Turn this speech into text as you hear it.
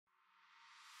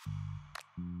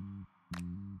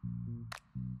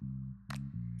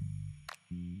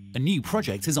A new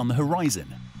project is on the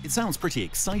horizon. It sounds pretty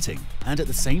exciting, and at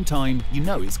the same time, you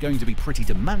know it's going to be pretty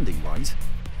demanding, right?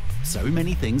 So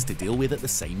many things to deal with at the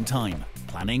same time.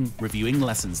 Planning, reviewing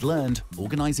lessons learned,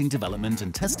 organizing development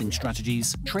and testing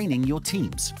strategies, training your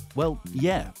teams. Well,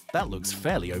 yeah, that looks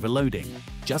fairly overloading.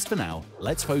 Just for now,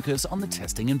 let's focus on the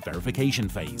testing and verification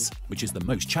phase, which is the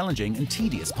most challenging and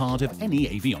tedious part of any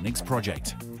avionics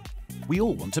project. We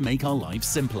all want to make our lives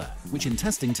simpler, which in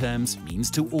testing terms means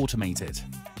to automate it.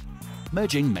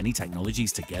 Merging many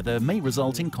technologies together may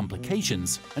result in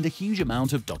complications and a huge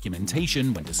amount of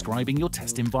documentation when describing your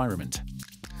test environment.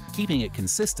 Keeping it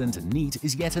consistent and neat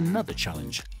is yet another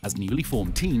challenge, as newly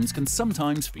formed teams can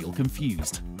sometimes feel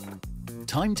confused.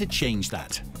 Time to change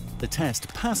that. The Test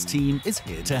Pass team is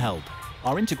here to help.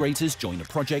 Our integrators join a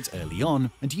project early on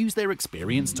and use their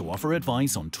experience to offer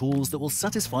advice on tools that will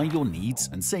satisfy your needs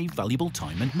and save valuable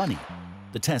time and money.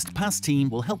 The Test Pass team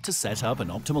will help to set up an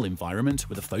optimal environment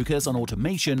with a focus on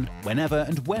automation whenever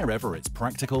and wherever it's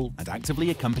practical and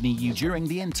actively accompany you during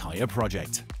the entire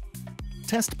project.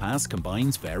 Test Pass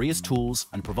combines various tools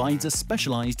and provides a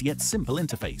specialized yet simple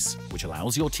interface, which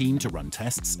allows your team to run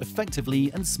tests effectively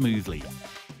and smoothly.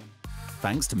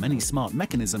 Thanks to many smart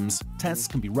mechanisms, tests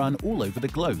can be run all over the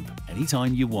globe,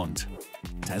 anytime you want.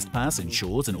 Test Pass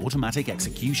ensures an automatic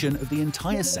execution of the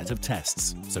entire set of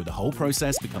tests, so the whole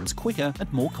process becomes quicker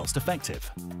and more cost-effective.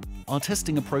 Our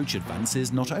testing approach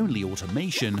advances not only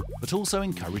automation, but also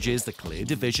encourages the clear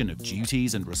division of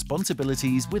duties and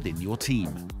responsibilities within your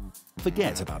team.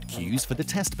 Forget about queues for the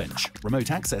test bench,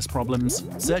 remote access problems,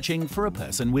 searching for a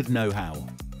person with know-how.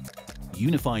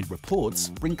 Unified reports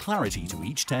bring clarity to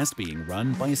each test being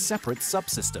run by a separate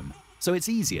subsystem, so it's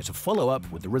easier to follow up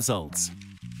with the results.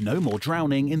 No more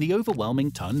drowning in the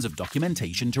overwhelming tons of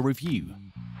documentation to review.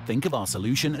 Think of our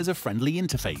solution as a friendly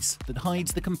interface that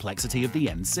hides the complexity of the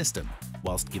end system,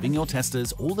 whilst giving your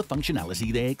testers all the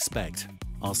functionality they expect.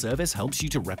 Our service helps you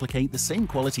to replicate the same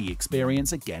quality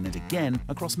experience again and again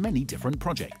across many different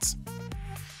projects.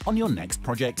 On your next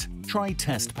project, try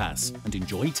Test Pass and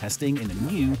enjoy testing in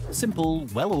a new, simple,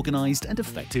 well-organized and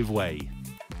effective way.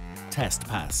 Test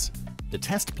Pass, the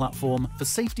test platform for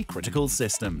safety-critical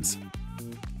systems.